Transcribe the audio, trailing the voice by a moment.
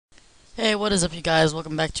Hey, what is up, you guys?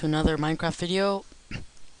 Welcome back to another Minecraft video.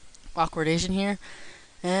 Awkward Asian here,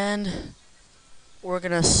 and we're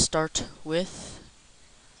gonna start with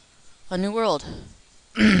a new world.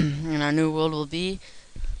 And our new world will be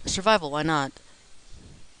survival. Why not?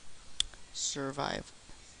 Survive.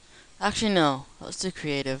 Actually, no. Let's do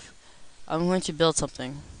creative. I'm going to build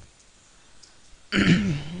something.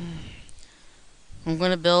 I'm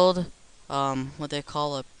going to build what they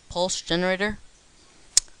call a pulse generator,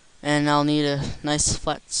 and I'll need a nice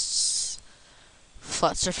flat surface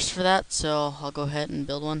for that. So I'll go ahead and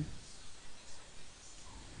build one,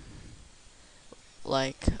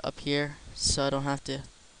 like up here, so I don't have to,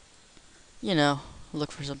 you know,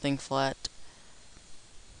 look for something flat.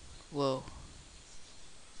 Whoa.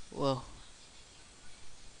 Whoa.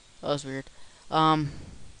 That was weird. Um,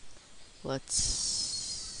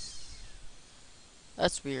 let's...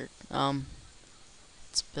 That's weird.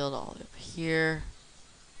 Let's build all the way up here.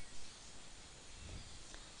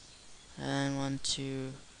 And 1,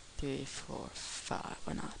 2, 3, 4, 5.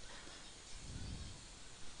 Why not?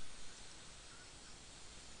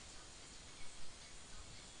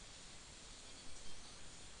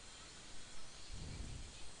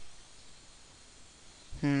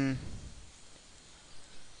 Hmm.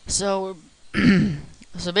 So,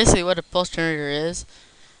 so basically what a pulse generator is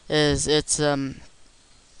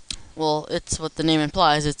well, it's what the name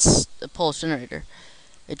implies. It's a pulse generator.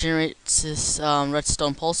 It generates this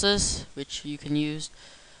redstone pulses, which you can use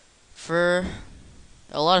for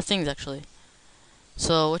a lot of things actually.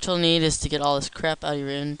 So what you'll need is to get all this crap out of your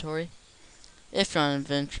inventory. If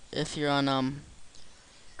you're on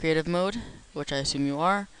creative mode, which I assume you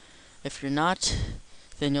are. If you're not,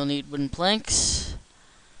 then you'll need wooden planks.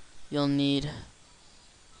 You'll need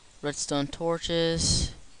redstone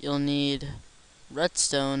torches. You'll need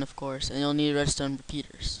redstone, of course, and you'll need redstone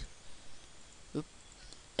repeaters. Oop.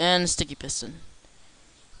 And a sticky piston.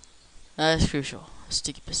 That is crucial. A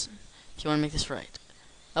sticky piston. If you want to make this right.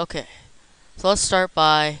 Okay. So let's start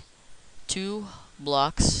by 2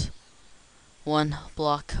 blocks, 1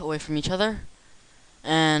 block away from each other,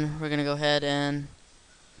 and we're gonna go ahead and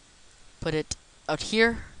put it out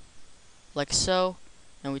here, like so,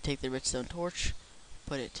 and we take the redstone torch,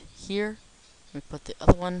 put it here, we put the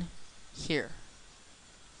other one here.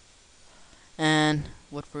 And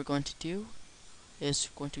what we're going to do is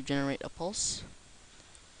going to generate a pulse.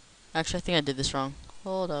 Actually, I think I did this wrong.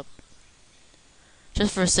 Hold up.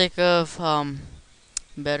 Just for the sake of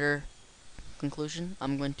better conclusion,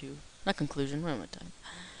 I'm going to, not conclusion, what am I talking?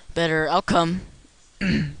 Better outcome,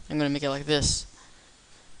 I'm going to make it like this.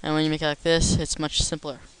 And when you make it like this, it's much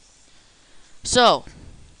simpler. So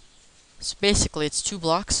basically it's 2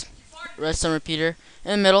 blocks, redstone repeater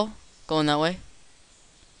in the middle, going that way,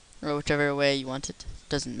 or whichever way you want it,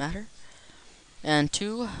 doesn't matter. And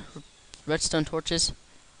 2 redstone torches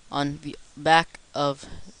on the back of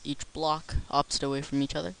each block, opposite away from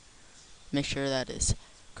each other. Make sure that is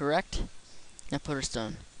correct. Now put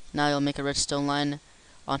redstone. Now you'll make a redstone line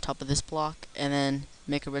on top of this block, and then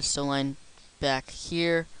make a redstone line back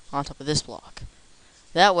here on top of this block.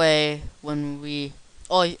 That way, when we...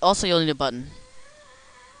 Oh, also you'll need a button.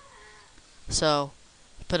 So,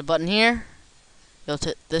 put a button here. You'll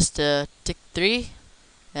hit this to tick 3,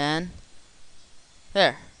 and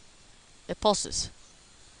there. It pulses.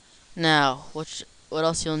 Now, what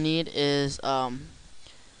else you'll need is, like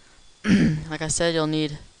I said, you'll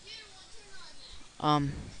need,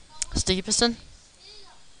 sticky piston.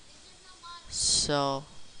 So,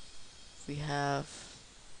 we have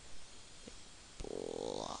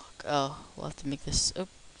block. Oh, we'll have to make this. Oh,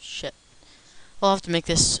 shit. We'll have to make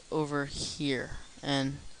this over here,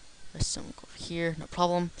 and this one will go over here. No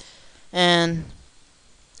problem. And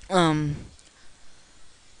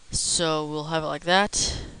so we'll have it like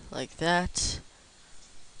that, like that.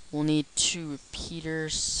 We'll need 2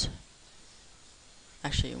 repeaters.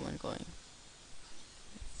 Actually, one going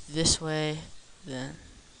this way, then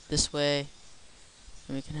this way,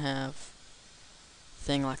 and we can have a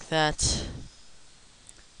thing like that.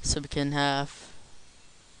 So we can have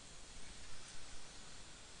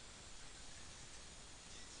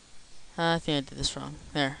I think I did this wrong.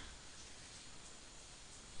 There.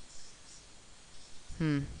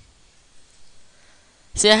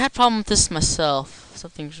 See, I had a problem with this myself.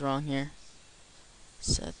 Something's wrong here.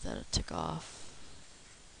 Set that to tick off.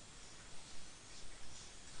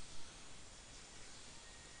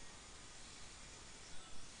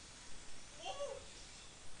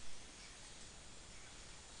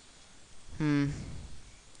 Hmm.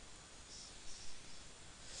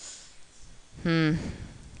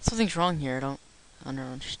 Something's wrong here. I don't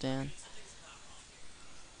understand.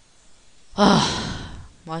 Ah.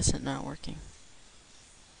 Why is it not working?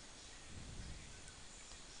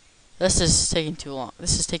 This is taking too long.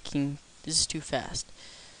 This is too fast.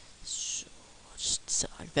 So just set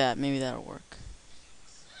it like that. Maybe that'll work.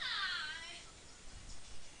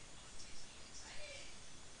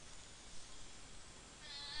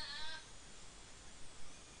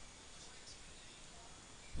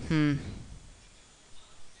 Hmm.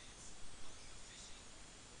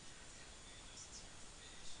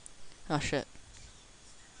 Oh shit.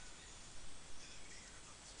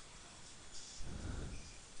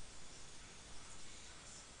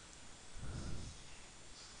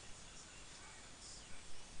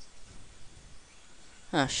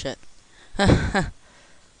 Oh shit. Okay,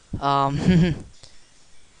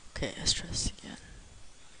 let's try this again.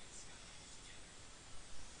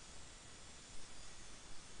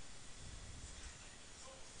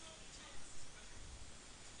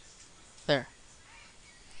 There.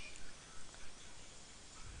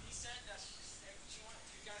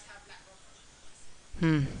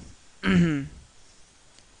 Hmm.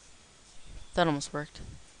 That almost worked.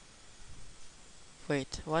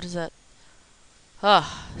 Wait, what is that?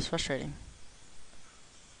 Ah, it's frustrating.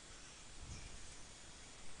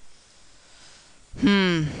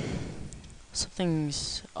 Hmm.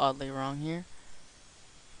 Something's oddly wrong here.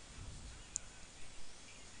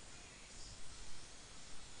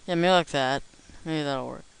 Yeah, maybe like that. Maybe that'll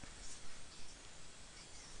work.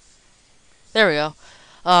 There we go.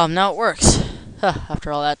 Now it works.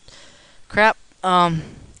 After all that crap.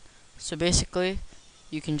 So basically,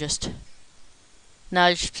 you can just now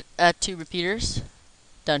you just add 2 repeaters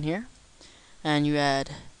down here, and you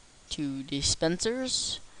add 2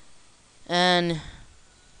 dispensers, and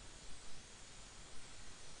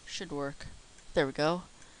should work. There we go.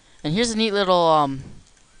 And here's a neat little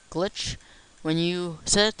glitch. When you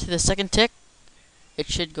set it to the second tick, it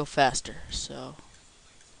should go faster. So,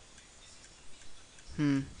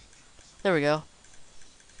 there we go.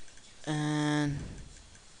 And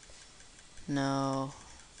no,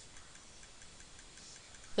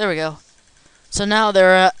 there we go. So now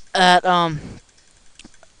they're at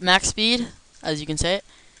max speed, as you can say it,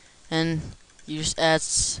 and you just add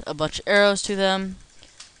a bunch of arrows to them.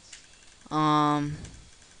 And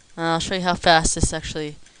I'll show you how fast this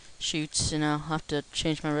actually shoots, and I'll have to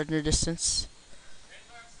change my render distance.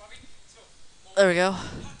 There we go.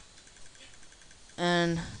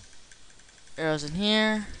 And arrows in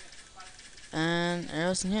here, and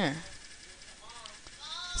arrows in here.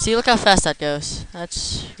 See, look how fast that goes.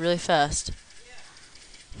 That's really fast.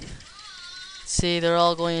 See, they're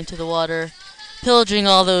all going into the water, pillaging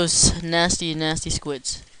all those nasty, nasty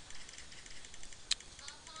squids.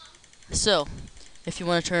 So, if you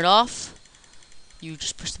want to turn it off, you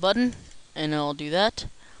just push the button, and it'll do that.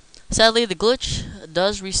 Sadly, the glitch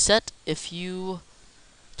does reset if you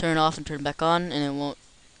turn it off and turn it back on, and it won't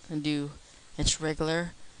do its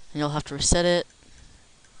regular, and you'll have to reset it.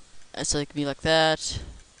 So it can be like that,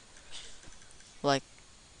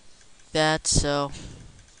 so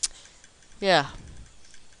yeah.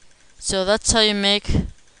 So that's how you make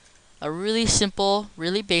a really simple,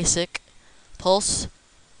 really basic pulse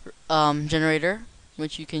generator,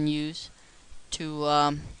 which you can use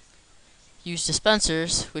to use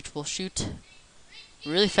dispensers, which will shoot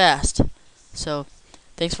really fast. So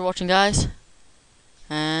thanks for watching, guys,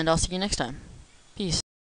 and I'll see you next time.